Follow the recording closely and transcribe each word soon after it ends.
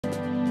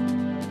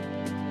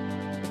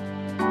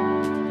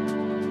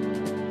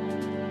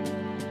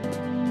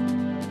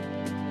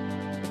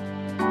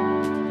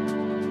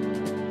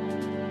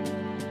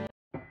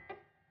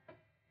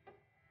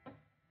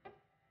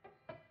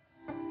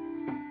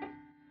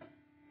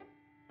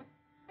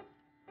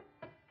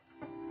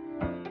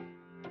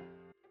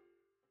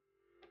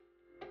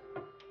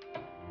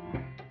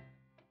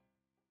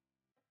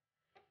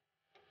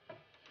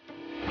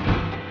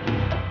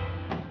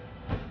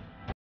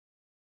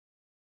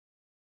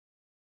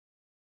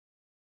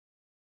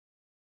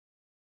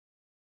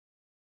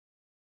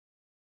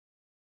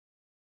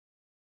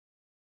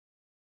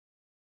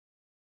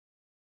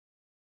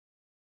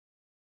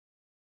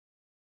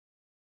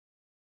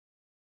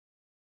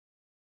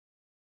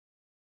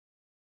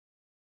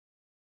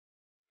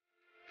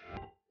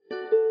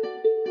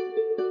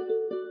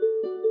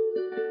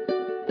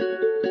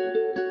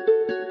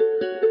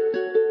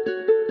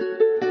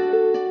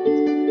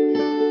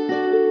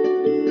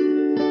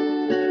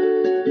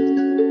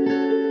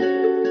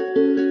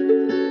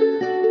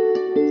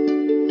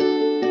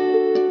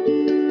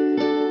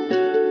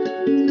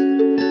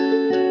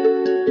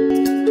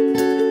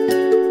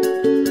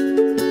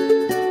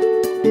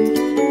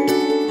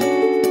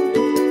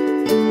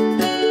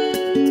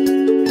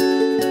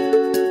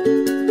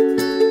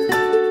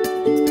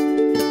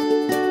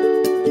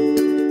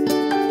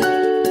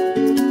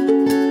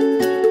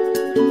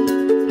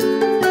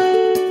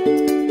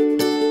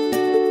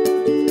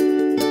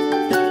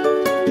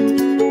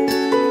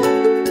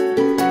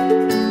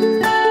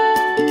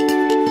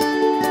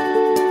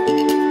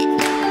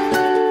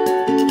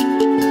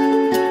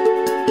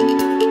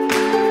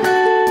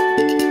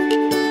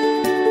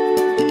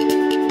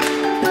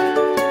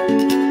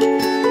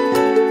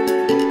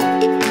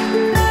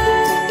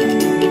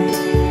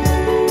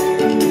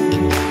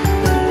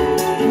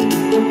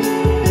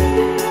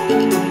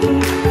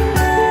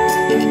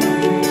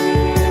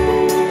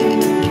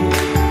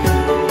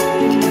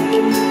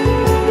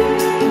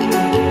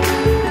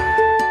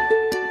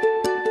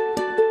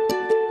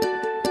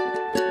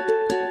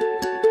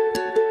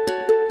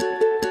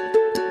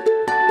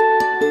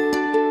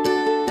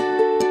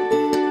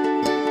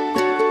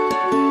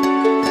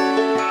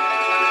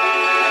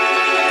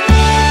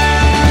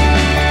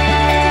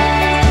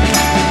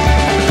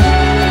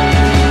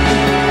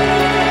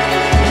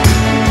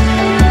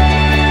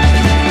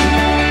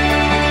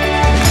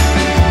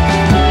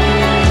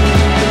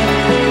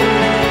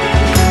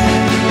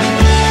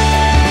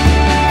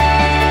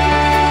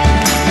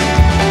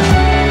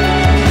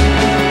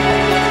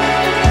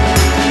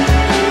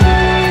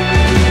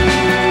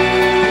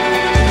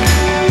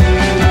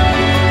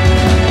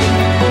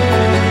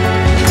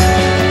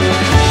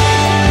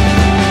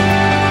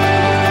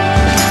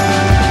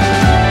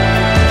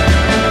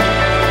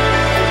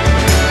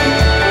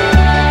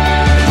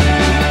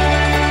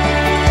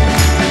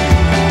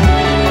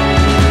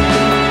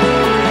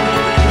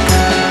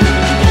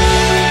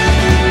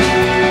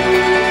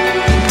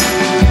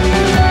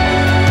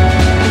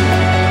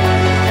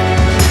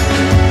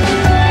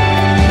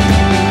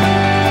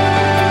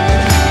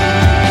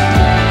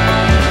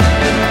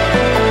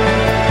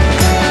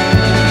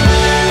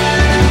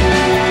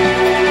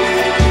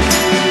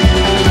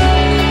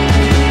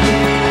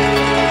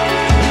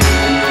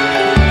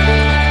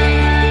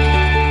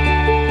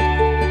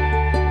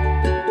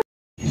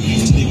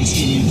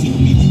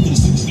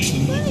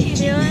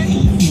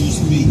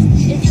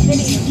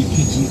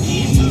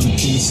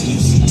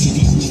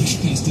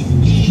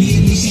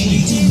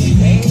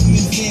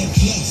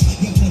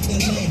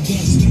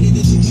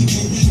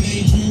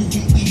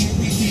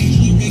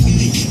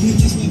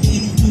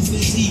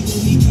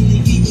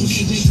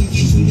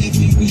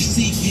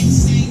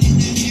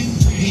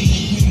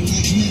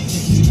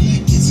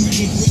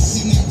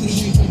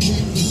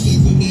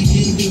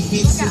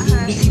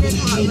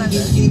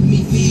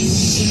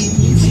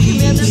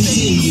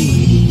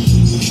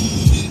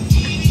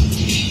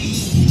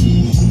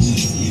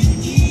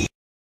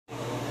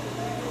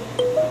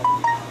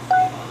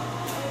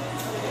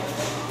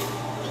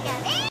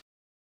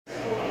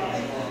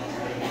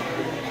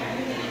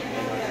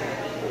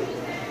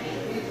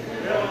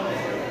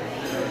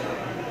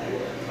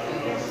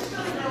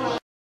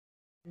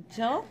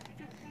Joe?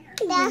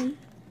 Yeah.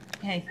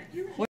 Hey.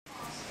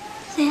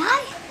 Say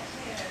hi.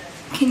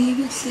 Can you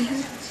even see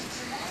her?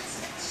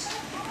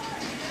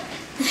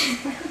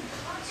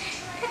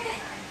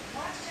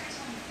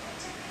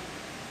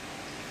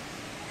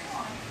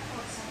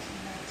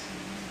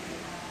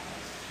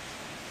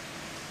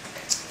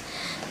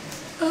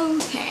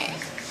 Okay.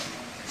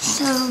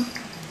 So,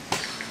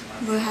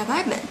 where have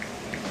I been?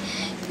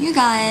 You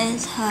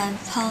guys have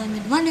probably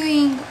been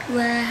wondering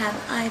where have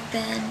I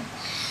been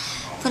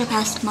for the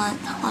past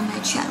month on my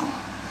channel.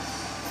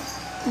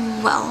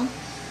 Well,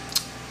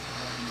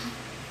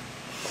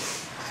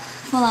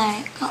 for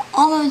like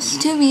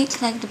almost 2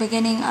 weeks, like the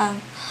beginning of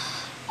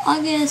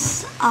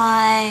August,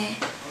 I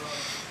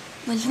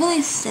was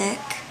really sick.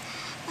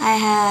 I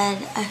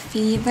had a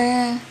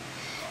fever,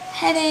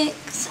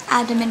 headaches,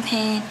 abdomen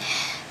pain.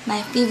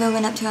 My fever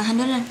went up to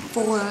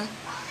 104,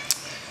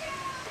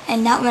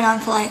 and that went on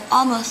for like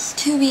almost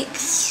 2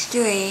 weeks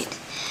straight.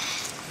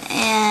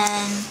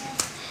 And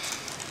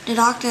the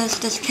doctors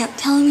just kept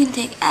telling me to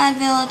take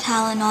Advil,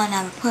 Tylenol, and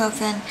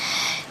ibuprofen.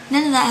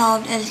 None of that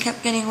helped. It just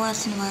kept getting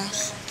worse and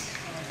worse.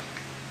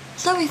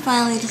 So we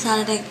finally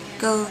decided to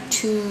go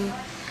to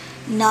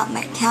not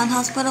my town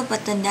hospital,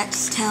 but the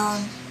next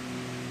town.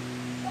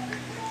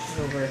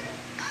 Over.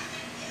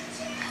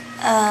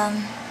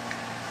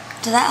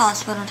 To that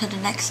hospital, to the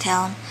next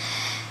town.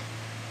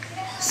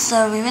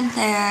 So we went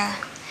there.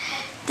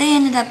 They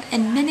ended up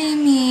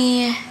admitting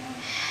me.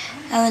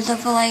 I was there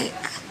for like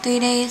 3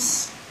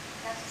 days,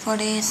 4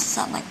 days,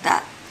 something like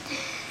that.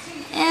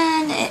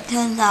 And it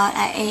turns out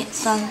I ate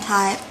some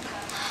type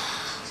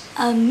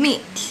of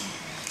meat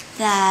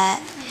that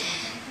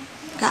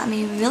got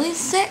me really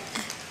sick,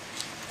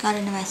 got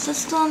into my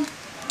system,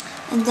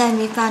 and then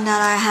we found out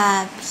I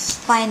have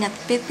spina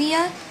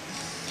bifida,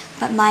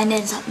 but mine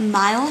is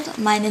mild.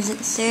 Mine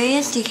isn't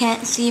serious. You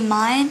can't see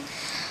mine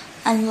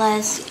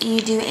unless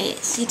you do a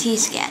CT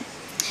scan.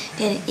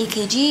 Did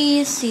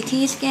EKGs,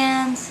 CT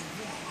scans,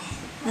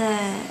 the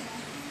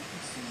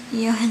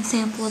urine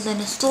samples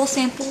and the stool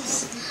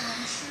samples,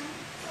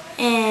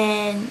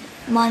 and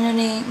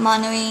monitoring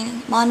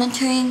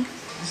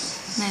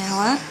my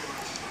heart,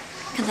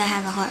 because I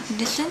have a heart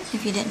condition,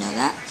 if you didn't know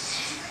that.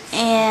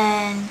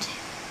 And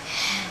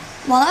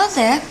while I was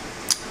there,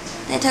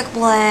 they took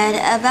blood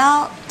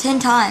about 10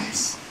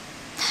 times.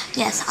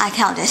 Yes, I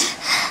counted.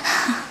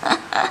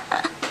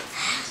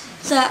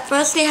 So at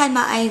first they had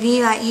my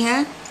IV right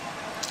here.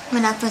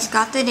 When I first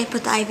got there, they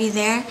put the IV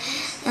there,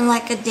 and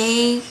like a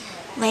day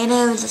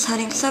later it was just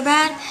hurting so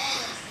bad.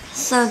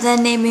 So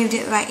then they moved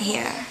it right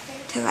here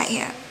to right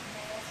here.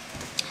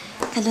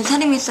 Because it was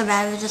hurting me so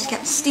bad, it just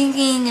kept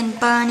stinking and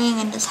burning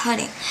and just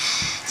hurting.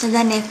 So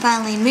then they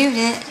finally moved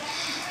it,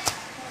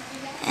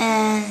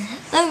 and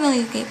they're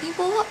really great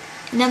people.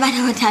 No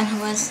matter what time it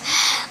was,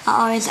 I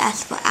always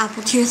ask for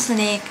apple juice, and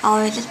they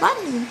always just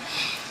wanted me.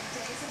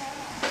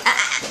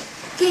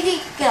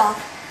 Kiki, get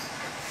off.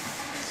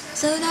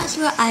 So that's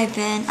where I've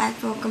been. I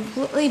feel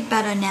completely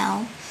better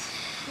now.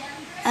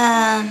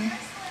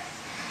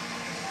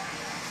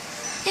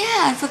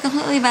 Yeah, I feel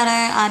completely better.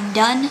 I'm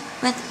done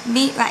with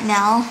meat right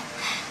now.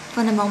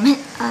 For the moment,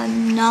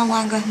 I'm no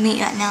longer with meat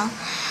right now.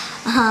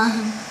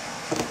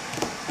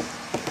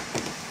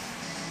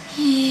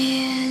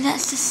 Yeah,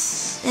 that's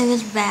just, it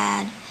was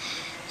bad.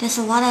 Just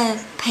a lot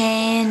of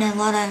pain, a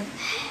lot of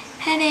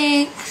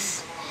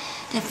headaches.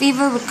 The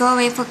fever would go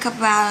away for a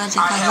couple hours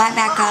and come right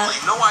back up.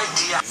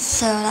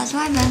 So that's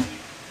where I've been.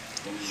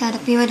 Yeah, the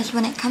fever just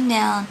wouldn't come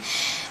down.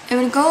 It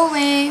would go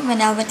away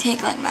when I would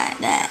take like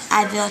the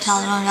Advil,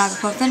 Tylenol, and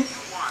ibuprofen.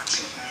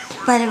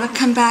 But it would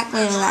come back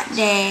later that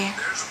day.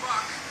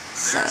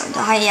 So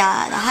the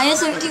highest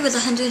severity was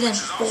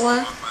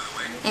 104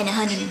 and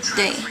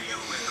 103.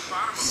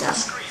 So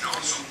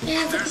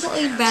yeah, it's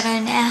completely better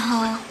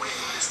now.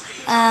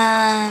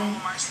 I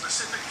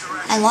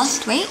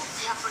lost weight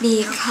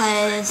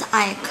because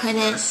I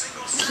couldn't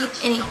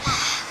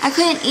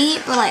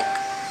eat, but like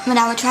when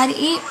I would try to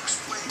eat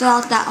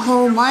throughout that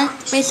whole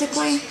month,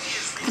 basically,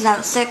 because I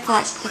was sick for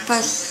like the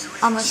first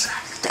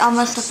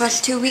almost the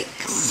first 2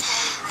 weeks.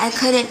 I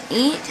couldn't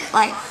eat.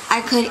 Like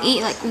I could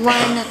eat like 1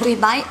 to 3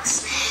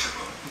 bites,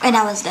 and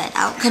I was done.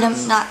 I could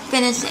not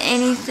finish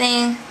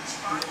anything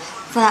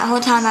for that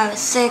whole time I was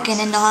sick and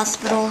in the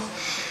hospital.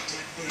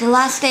 The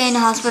last day in the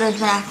hospital is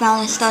when I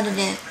finally started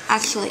to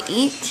actually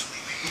eat.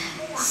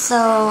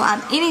 So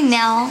I'm eating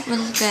now, which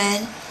is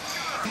good.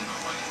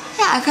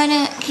 Yeah, I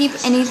couldn't keep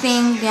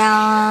anything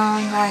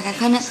down. Like I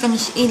couldn't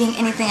finish eating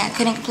anything. I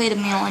couldn't complete a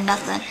meal or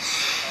nothing.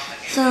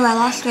 So I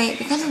lost weight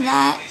because of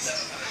that.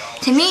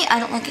 To me, I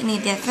don't look any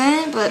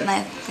different, but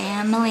my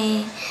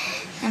family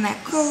and my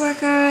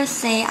coworkers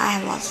say I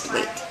have lost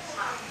weight.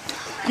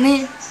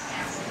 mean,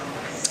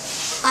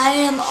 I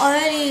am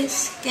already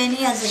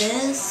skinny as it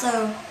is,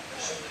 so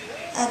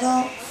I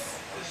don't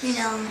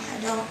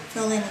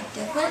feel any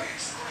different.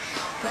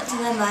 But to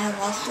them, I have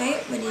lost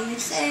weight. What do you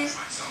say?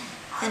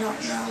 I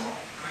don't know.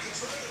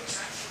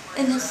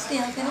 And this is the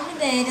outfit of the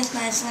day. This is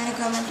my Selena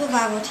Gomez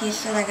Revival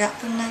t-shirt I got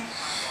from the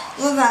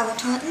Revival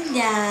tour in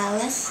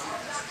Dallas.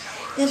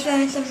 Just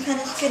wearing some kind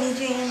of skinny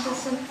jeans with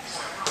some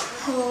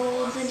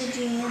holes in the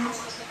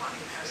jeans.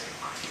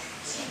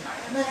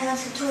 And then it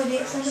has the tour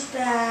dates on the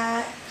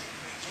back.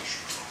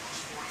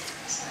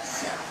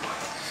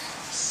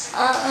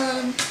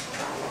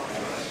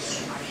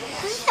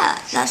 Yeah,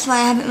 that's why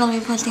I haven't really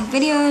been posting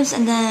videos,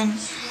 and then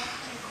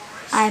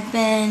I've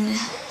been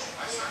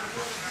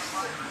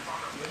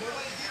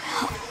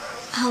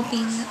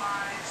helping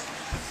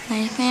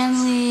my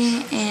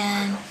family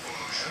and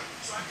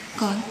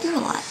going through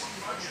a lot.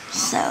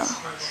 So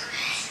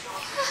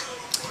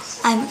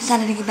I'm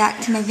excited to get back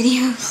to my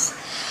videos.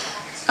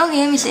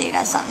 Okay, let me show you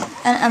guys something.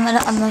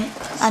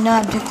 I know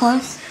I'm too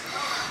close,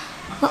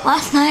 but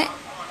last night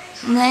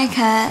my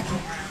cat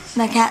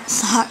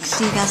Socks,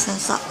 you guys know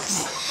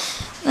Socks,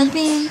 was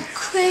being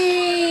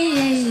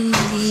crazy.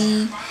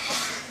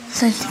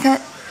 So she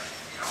got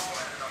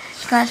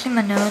scratching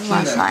my nose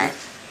last night.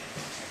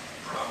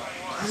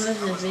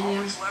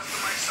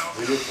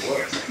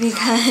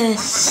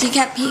 Because he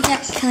kept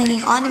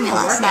clinging onto me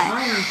last night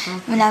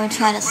when I would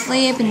try to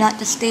sleep and not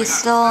to stay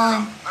still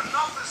and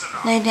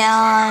lay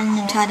down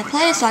and try to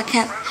play. So I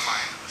kept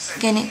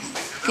getting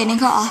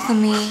her off of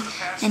me,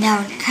 and I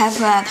would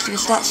cover up. She would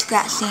start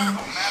scratching,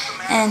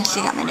 and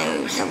she got my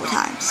nose several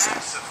times. So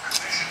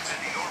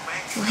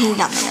well, he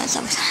got my nose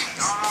several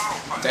times.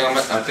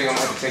 I think I'm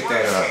gonna have to take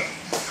that.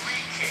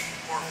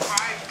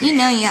 You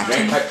know you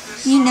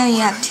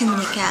have too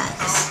many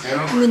cats.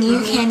 I mean, you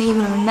can't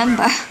even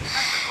remember.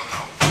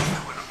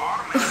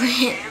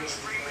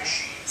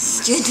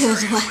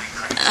 Studios what?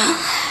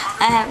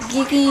 I have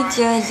Gigi,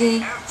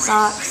 Jersey,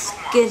 Socks,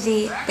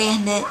 Gizzy,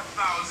 Bandit,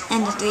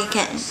 and the 3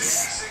 kittens.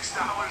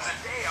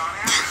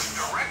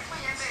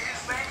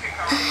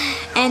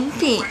 And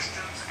Pete,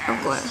 of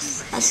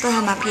course. I still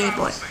have my Petey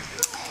boy.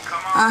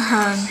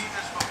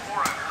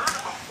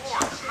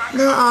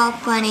 They're all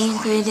funny and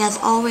crazy as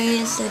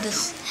always. They're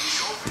just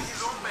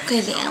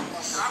crazy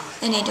animals,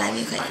 and they drive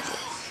you crazy.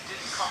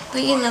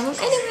 But you love them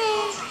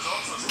anyway.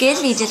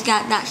 Gizzy just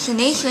got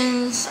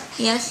vaccinations.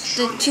 Yes,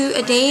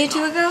 a day or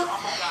two ago.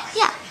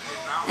 Yeah,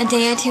 a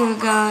day or two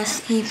ago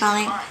she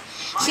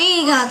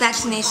got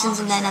vaccinations,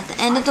 and then at the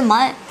end of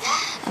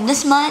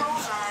this month,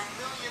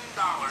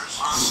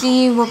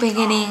 she will be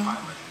getting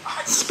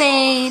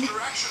spayed,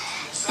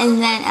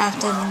 and then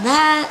after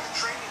that,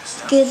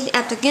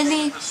 after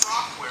Gizzy,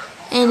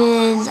 it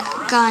is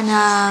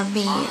gonna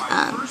be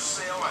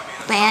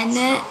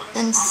Bandit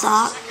and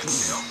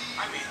Socks,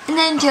 and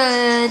then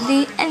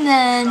Jersey, and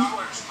then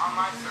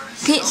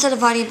Pete should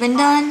have already been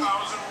done.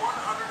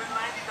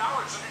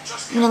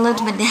 And I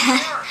lived with my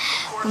dad,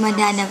 but my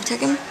dad never took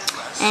him.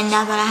 And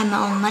now that I have my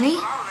own money,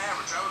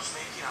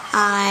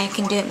 I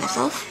can do it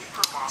myself.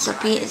 So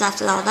Pete is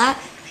after all that.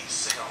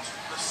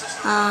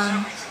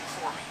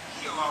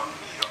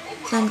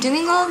 So I'm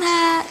doing all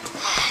that,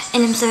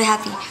 and I'm so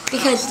happy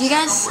because you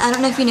guys, I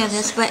don't know if you know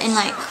this, but in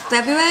like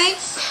February,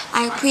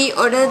 I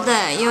pre-ordered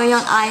the Yo-Yo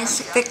on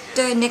Ice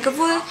Victor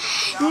Nicovore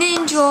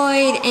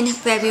Nindroid in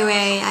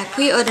February. I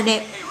pre-ordered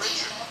it,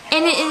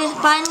 and it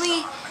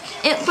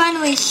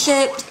finally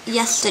shipped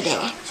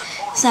yesterday.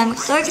 So I'm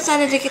so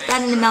excited to get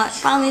that in the mail. It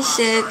finally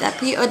shipped. I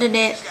pre-ordered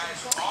it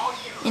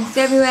in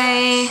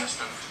February.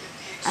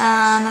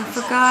 I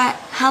forgot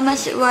how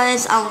much it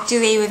was. I'll do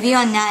a review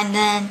on that, and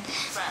then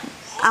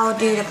I'll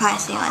do the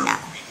pricing on that.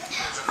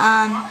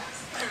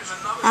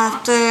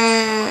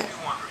 After,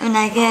 when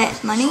I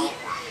get money,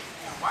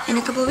 in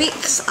a couple of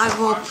weeks, I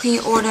will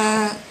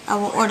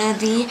order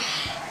the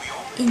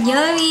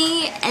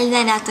Yuri, and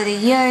then after the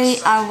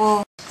Yuri,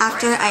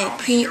 after I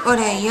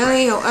pre-order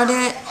Yuri or order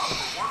it,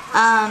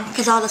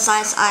 because all the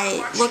sites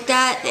I looked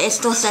at, it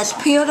still says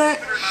pre-order,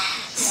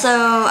 so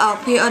I'll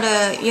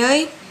pre-order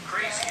Yuri.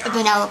 And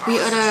then I will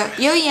pre-order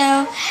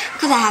Yo-Yo,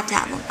 because I have to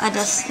have them. I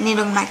just need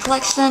them in my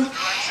collection.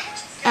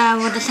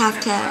 We'll just have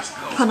to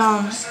put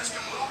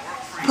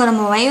them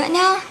away right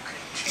now,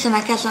 so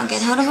my kids won't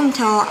get hold of them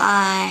until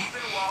I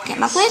get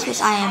my place,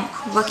 which I am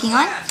working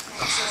on.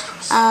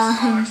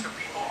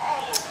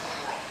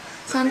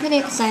 So I'm pretty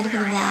excited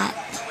for that.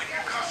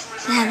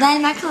 I have that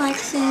in my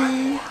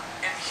collection,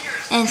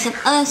 and some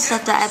other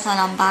stuff that I plan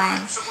on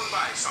buying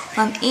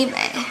from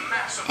eBay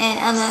and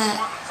other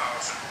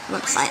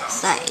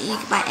websites that you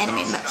can buy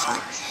anime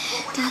websites.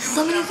 There's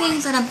so many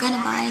things that I'm gonna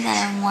buy that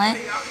I want.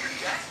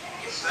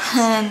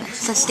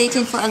 So stay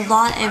tuned for a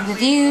lot of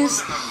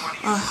reviews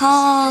or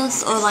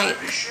hauls, or like,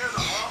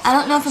 I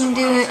don't know if I'm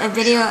gonna do a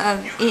video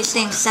of each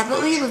thing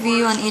separately,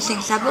 review on each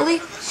thing separately,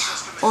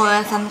 or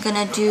if I'm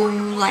gonna do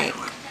like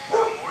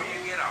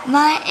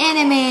my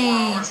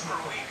anime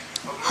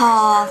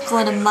haul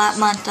for the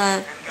month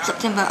of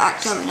September,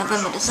 October,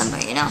 November, December,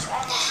 you know.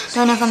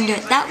 Don't know if I'm gonna do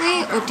it that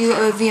way or do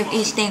a review of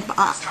each thing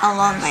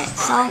along by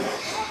itself.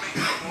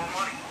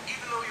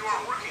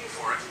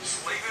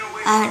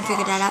 I haven't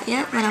figured that out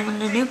yet, what I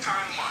want to do.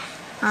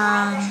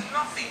 I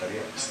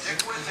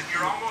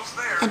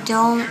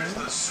don't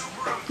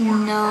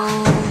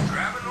know.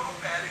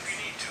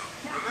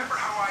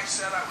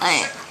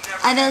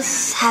 I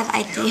just have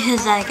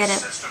ideas that I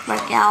gotta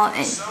work out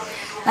and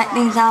write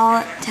things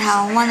out to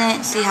how I want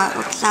it, see how it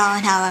looks out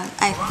and how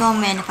I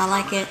film it and if I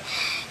like it,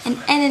 and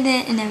edit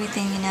it and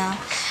everything, you know.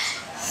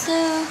 So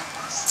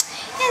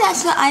yeah,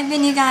 that's what I've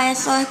been, you guys.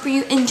 So I hope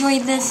you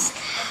enjoyed this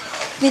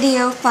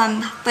video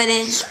from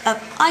footage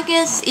of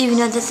August, even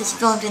though this is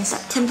filmed in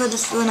September,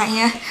 this flew not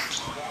here.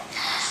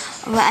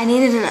 But I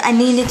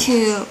needed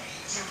to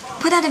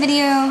put out a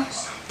video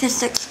just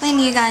to explain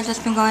to you guys what's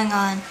been going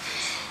on.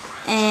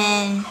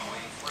 And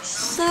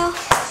so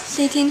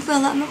stay tuned for a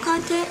lot more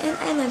content, and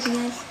I love you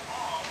guys.